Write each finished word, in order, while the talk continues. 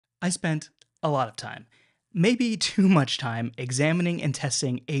I spent a lot of time, maybe too much time, examining and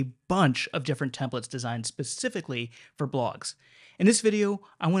testing a bunch of different templates designed specifically for blogs. In this video,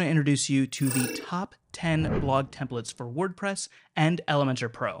 I want to introduce you to the top 10 blog templates for WordPress and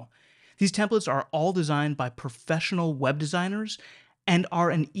Elementor Pro. These templates are all designed by professional web designers and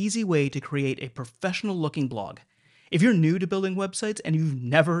are an easy way to create a professional looking blog. If you're new to building websites and you've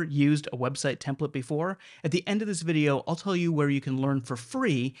never used a website template before, at the end of this video, I'll tell you where you can learn for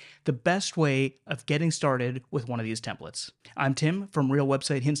free the best way of getting started with one of these templates. I'm Tim from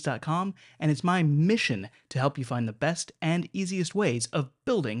realwebsitehints.com, and it's my mission to help you find the best and easiest ways of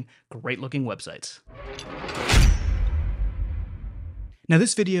building great looking websites. Now,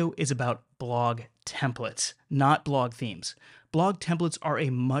 this video is about blog templates, not blog themes. Blog templates are a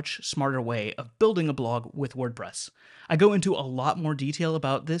much smarter way of building a blog with WordPress. I go into a lot more detail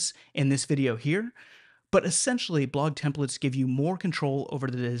about this in this video here, but essentially blog templates give you more control over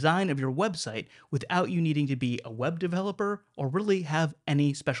the design of your website without you needing to be a web developer or really have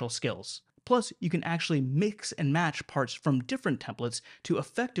any special skills. Plus, you can actually mix and match parts from different templates to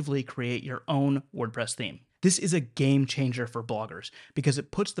effectively create your own WordPress theme. This is a game changer for bloggers because it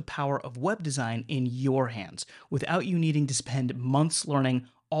puts the power of web design in your hands without you needing to spend months learning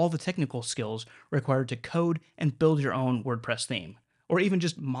all the technical skills required to code and build your own WordPress theme, or even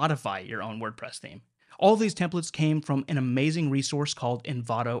just modify your own WordPress theme. All of these templates came from an amazing resource called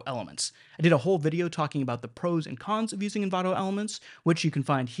Envato Elements. I did a whole video talking about the pros and cons of using Envato Elements, which you can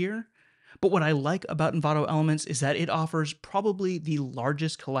find here. But what I like about Envato Elements is that it offers probably the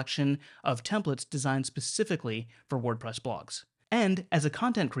largest collection of templates designed specifically for WordPress blogs. And as a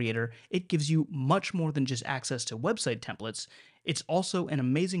content creator, it gives you much more than just access to website templates. It's also an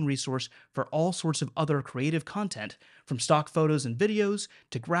amazing resource for all sorts of other creative content, from stock photos and videos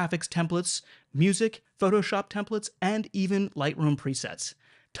to graphics templates, music, Photoshop templates, and even Lightroom presets.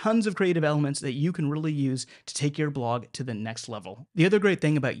 Tons of creative elements that you can really use to take your blog to the next level. The other great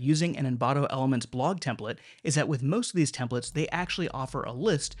thing about using an Envato Elements blog template is that with most of these templates, they actually offer a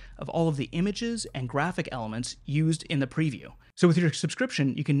list of all of the images and graphic elements used in the preview. So with your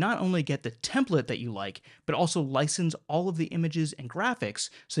subscription, you can not only get the template that you like, but also license all of the images and graphics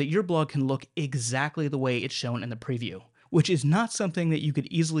so that your blog can look exactly the way it's shown in the preview, which is not something that you could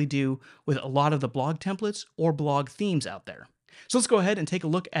easily do with a lot of the blog templates or blog themes out there. So let's go ahead and take a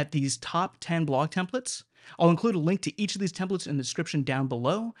look at these top 10 blog templates. I'll include a link to each of these templates in the description down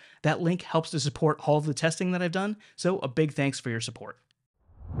below. That link helps to support all of the testing that I've done, so a big thanks for your support.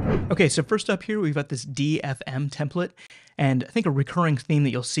 Okay, so first up here, we've got this DeeFM template, and I think a recurring theme that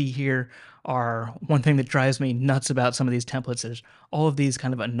you'll see here are one thing that drives me nuts about some of these templates is all of these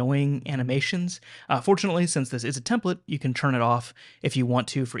kind of annoying animations. Fortunately, since this is a template, you can turn it off if you want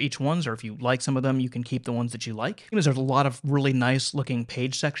to for each ones, or if you like some of them, you can keep the ones that you like. There's a lot of really nice looking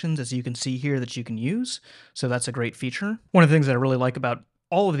page sections, as you can see here, that you can use, so that's a great feature. One of the things that I really like about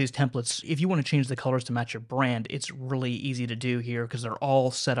all of these templates, if you want to change the colors to match your brand, it's really easy to do here because they're all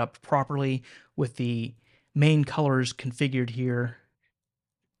set up properly with the main colors configured here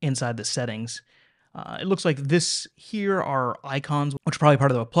inside the settings. It looks like this here are icons, which are probably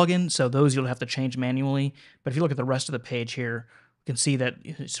part of the plugin, so those you'll have to change manually. But if you look at the rest of the page here, you can see that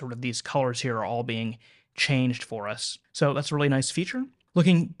sort of these colors here are all being changed for us. So that's a really nice feature.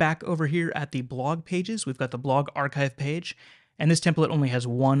 Looking back over here at the blog pages, we've got the blog archive page. And this template only has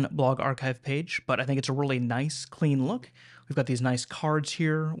one blog archive page, but I think it's a really nice, clean look. We've got these nice cards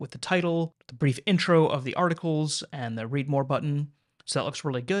here with the title, the brief intro of the articles, and the read more button. So that looks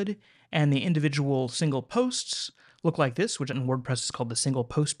really good. And the individual single posts look like this, which in WordPress is called the single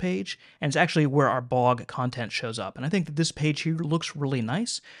post page. And it's actually where our blog content shows up. And I think that this page here looks really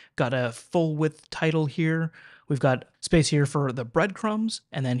nice. Got a full width title here. We've got space here for the breadcrumbs,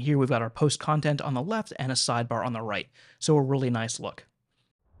 and then here we've got our post content on the left and a sidebar on the right. So a really nice look.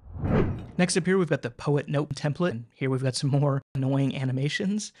 Next up here, we've got the Poet Note template, and here we've got some more annoying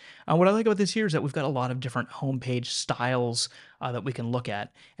animations. What I like about this here is that we've got a lot of different homepage styles that we can look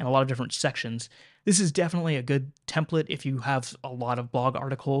at, and a lot of different sections. This is definitely a good template if you have a lot of blog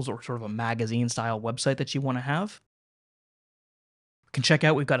articles or sort of a magazine-style website that you want to have. Can check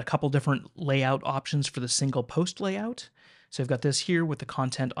out, we've got a couple different layout options for the single post layout. So we've got this here with the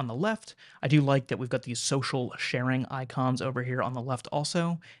content on the left. I do like that we've got these social sharing icons over here on the left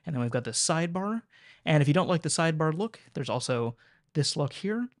also. And then we've got this sidebar. And if you don't like the sidebar look, there's also this look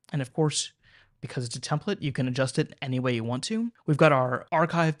here. And of course, because it's a template, you can adjust it any way you want to. We've got our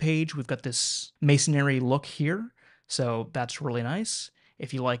archive page. We've got this masonry look here. So that's really nice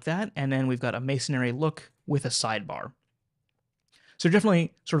if you like that. And then we've got a masonry look with a sidebar. So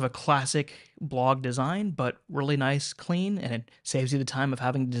definitely sort of a classic blog design, but really nice, clean, and it saves you the time of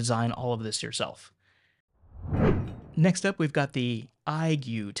having to design all of this yourself. Next up, we've got the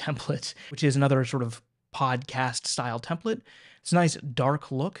iGue template, which is another sort of podcast style template. It's a nice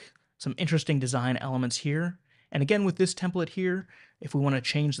dark look, some interesting design elements here. And again, with this template here, if we want to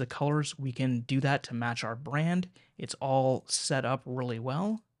change the colors, we can do that to match our brand. It's all set up really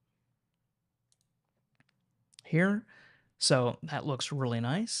well here. So that looks really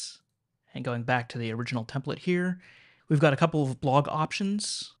nice. And going back to the original template here, we've got a couple of blog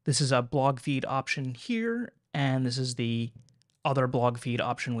options. This is a blog feed option here, and this is the other blog feed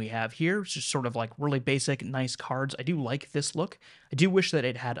option we have here. It's just sort of like really basic, nice cards. I do like this look. I do wish that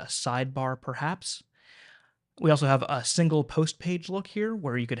it had a sidebar, perhaps. We also have a single post page look here,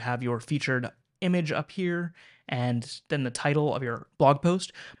 where you could have your featured image up here and then the title of your blog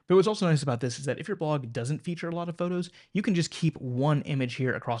post. But what's also nice about this is that if your blog doesn't feature a lot of photos, you can just keep one image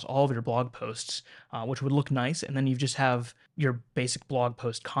here across all of your blog posts, which would look nice. And then you just have your basic blog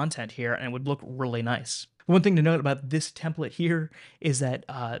post content here, and it would look really nice. One thing to note about this template here is that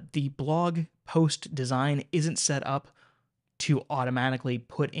the blog post design isn't set up to automatically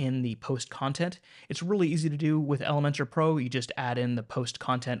put in the post content. It's really easy to do with Elementor Pro. You just add in the post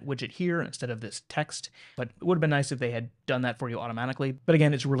content widget here instead of this text, but it would have been nice if they had done that for you automatically. But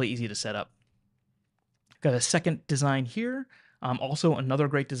again, it's really easy to set up. Got a second design here. Also another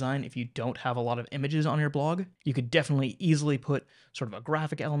great design if you don't have a lot of images on your blog. You could definitely easily put sort of a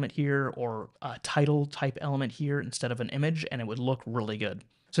graphic element here or a title type element here instead of an image, and it would look really good.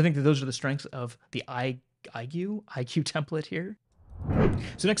 So I think that those are the strengths of the iGue template here.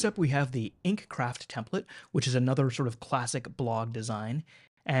 So next up we have the InkCraft template, which is another sort of classic blog design.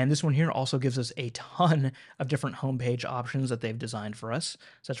 And this one here also gives us a ton of different homepage options that they've designed for us.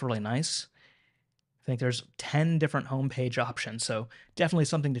 So that's really nice. I think there's 10 different homepage options, so definitely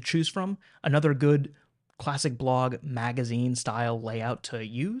something to choose from. Another good classic blog magazine style layout to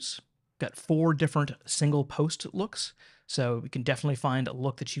use. Got 4 different single post looks, so you can definitely find a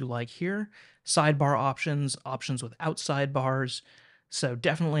look that you like here. Sidebar options, options without sidebars, so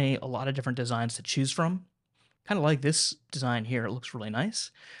definitely a lot of different designs to choose from. Kind of like this design here, it looks really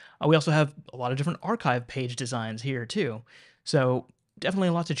nice. We also have a lot of different archive page designs here too, so definitely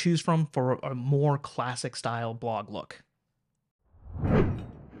a lot to choose from for a more classic style blog look. The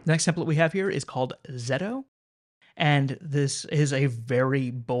next template we have here is called Zetto. And this is a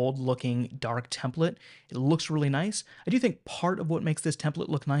very bold looking dark template. It looks really nice. I do think part of what makes this template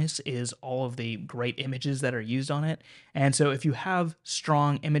look nice is all of the great images that are used on it. And so if you have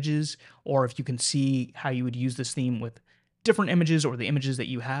strong images, or if you can see how you would use this theme with different images or the images that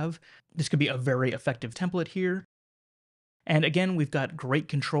you have, this could be a very effective template here. And again, we've got great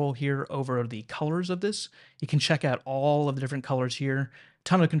control here over the colors of this. You can check out all of the different colors here.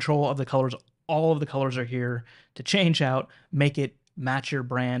 Ton of control of the colors. All of the colors are here to change out, make it match your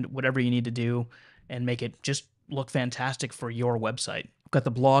brand, whatever you need to do, and make it just look fantastic for your website. We've got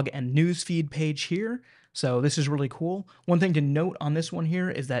the blog and newsfeed page here. So this is really cool. One thing to note on this one here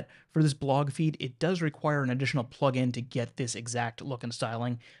is that for this blog feed, it does require an additional plugin to get this exact look and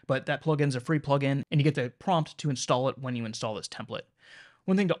styling, but that plugin is a free plugin, and you get the prompt to install it when you install this template.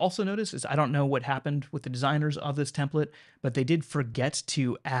 One thing to also notice is I don't know what happened with the designers of this template, but they did forget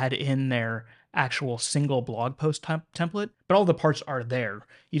to add in their actual single blog post template, but all the parts are there.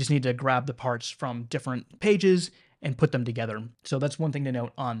 You just need to grab the parts from different pages and put them together. So that's one thing to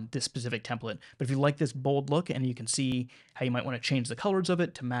note on this specific template. But if you like this bold look and you can see how you might want to change the colors of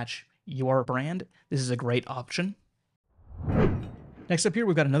it to match your brand, this is a great option. Next up here,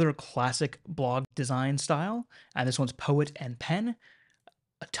 we've got another classic blog design style, and this one's Poet and Pen.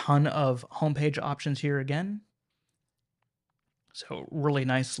 A ton of homepage options here again. So really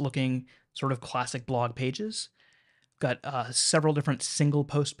nice looking sort of classic blog pages. Got several different single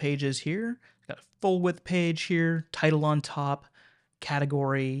post pages here. Got a full width page here, title on top,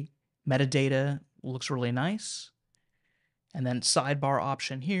 category, metadata, looks really nice. And then sidebar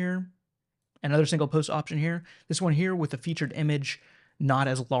option here. Another single post option here. This one here with the featured image not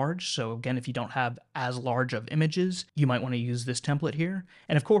as large. So again, if you don't have as large of images, you might want to use this template here.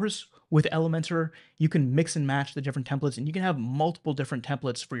 And of course, with Elementor, you can mix and match the different templates, and you can have multiple different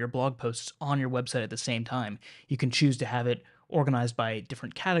templates for your blog posts on your website at the same time. You can choose to have it organized by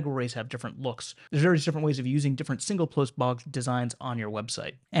different categories, have different looks. There's various different ways of using different single post blog designs on your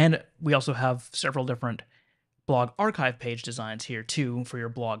website. And we also have several different blog archive page designs here too for your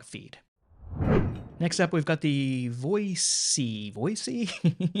blog feed. Next up, we've got the Voisce.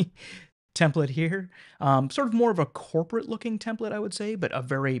 template here. Sort of more of a corporate looking template, I would say, but a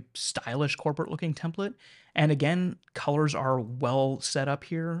very stylish corporate looking template. And again, colors are well set up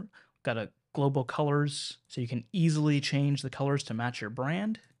here. Got a global colors, so you can easily change the colors to match your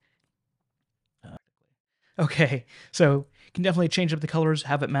brand. Okay, so you can definitely change up the colors,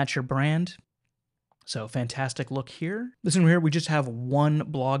 have it match your brand. So fantastic look here. This one here, we just have one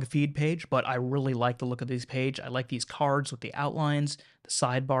blog feed page, but I really like the look of this page. I like these cards with the outlines, the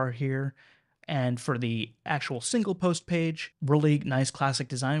sidebar here. And for the actual single post page, really nice classic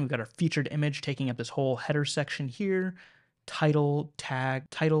design. We've got our featured image taking up this whole header section here. Title, tag,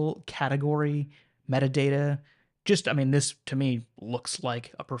 title, category, metadata. Just, I mean, this to me looks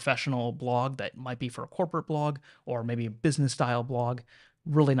like a professional blog that might be for a corporate blog or maybe a business style blog.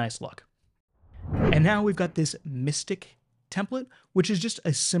 Really nice look. And now we've got this Mystic template, which is just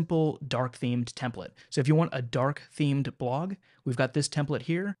a simple dark themed template. So if you want a dark themed blog, we've got this template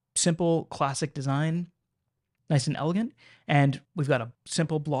here. Simple, classic design, nice and elegant. And we've got a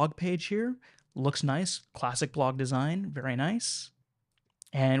simple blog page here. Looks nice, classic blog design, very nice.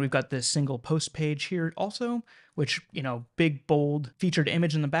 And we've got this single post page here also, which, you know, big, bold, featured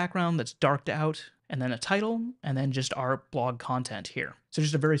image in the background that's darked out, and then a title, and then just our blog content here. So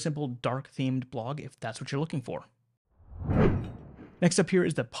just a very simple dark themed blog if that's what you're looking for. Next up here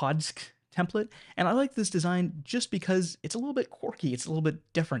is the Podkes template, and I like this design just because it's a little bit quirky, it's a little bit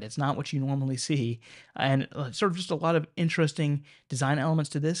different, it's not what you normally see, and sort of just a lot of interesting design elements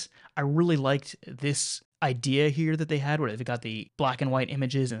to this. I really liked this idea here that they had where they've got the black and white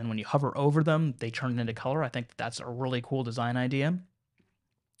images, and then when you hover over them, they turn into color. I think that's a really cool design idea.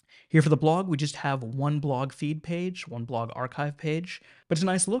 Here for the blog, we just have one blog feed page, one blog archive page, but it's a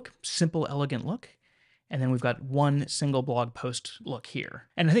nice look, simple, elegant look. And then we've got one single blog post look here.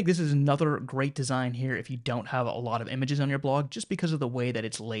 And I think this is another great design here if you don't have a lot of images on your blog, just because of the way that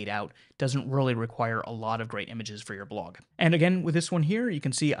it's laid out. Doesn't really require a lot of great images for your blog. And again, with this one here, you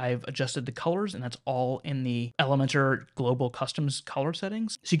can see I've adjusted the colors, and that's all in the Elementor Global Customs color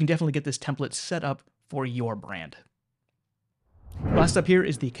settings. So you can definitely get this template set up for your brand. Last up here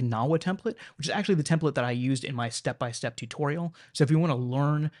is the Kanawa template, which is actually the template that I used in my step-by-step tutorial. So if you want to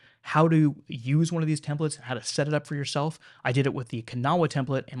learn how to use one of these templates and how to set it up for yourself, I did it with the Kanawa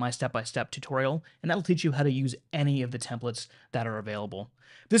template in my step-by-step tutorial, and that'll teach you how to use any of the templates that are available.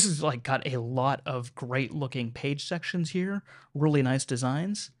 This has got a lot of great looking page sections here, really nice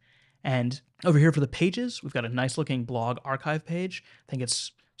designs. And over here for the pages, we've got a nice looking blog archive page. I think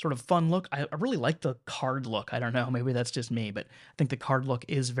it's sort of fun look. I really like the card look. I don't know, maybe that's just me, but I think the card look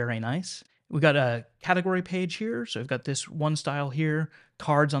is very nice. We've got a category page here. So we've got this one style here,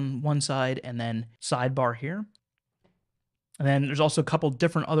 cards on one side, and then sidebar here. And then there's also a couple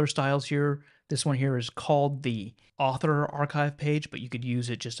different other styles here. This one here is called the author archive page, but you could use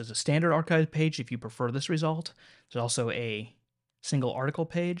it just as a standard archive page if you prefer this result. There's also a single article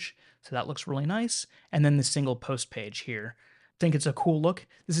page, so that looks really nice. And then the single post page here. I think it's a cool look.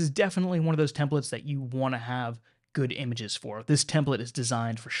 This is definitely one of those templates that you want to have good images for. This template is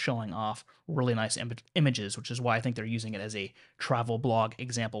designed for showing off really nice images, which is why I think they're using it as a travel blog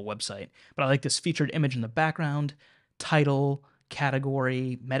example website. But I like this featured image in the background, title,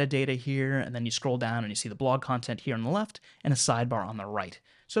 category, metadata here, and then you scroll down and you see the blog content here on the left and a sidebar on the right.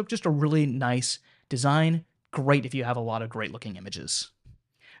 So just a really nice design. Great if you have a lot of great looking images.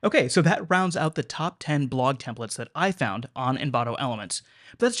 Okay, so that rounds out the top 10 blog templates that I found on Envato Elements.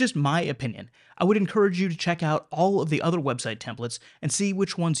 But that's just my opinion. I would encourage you to check out all of the other website templates and see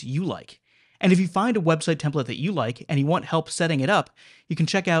which ones you like. And if you find a website template that you like and you want help setting it up, you can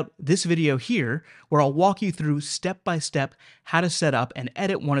check out this video here where I'll walk you through step by step how to set up and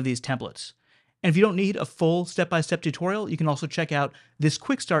edit one of these templates. And if you don't need a full step-by-step tutorial, you can also check out this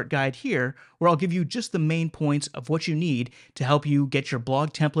quick start guide here, where I'll give you just the main points of what you need to help you get your blog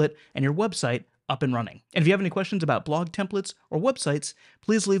template and your website up and running. And if you have any questions about blog templates or websites,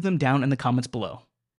 please leave them down in the comments below.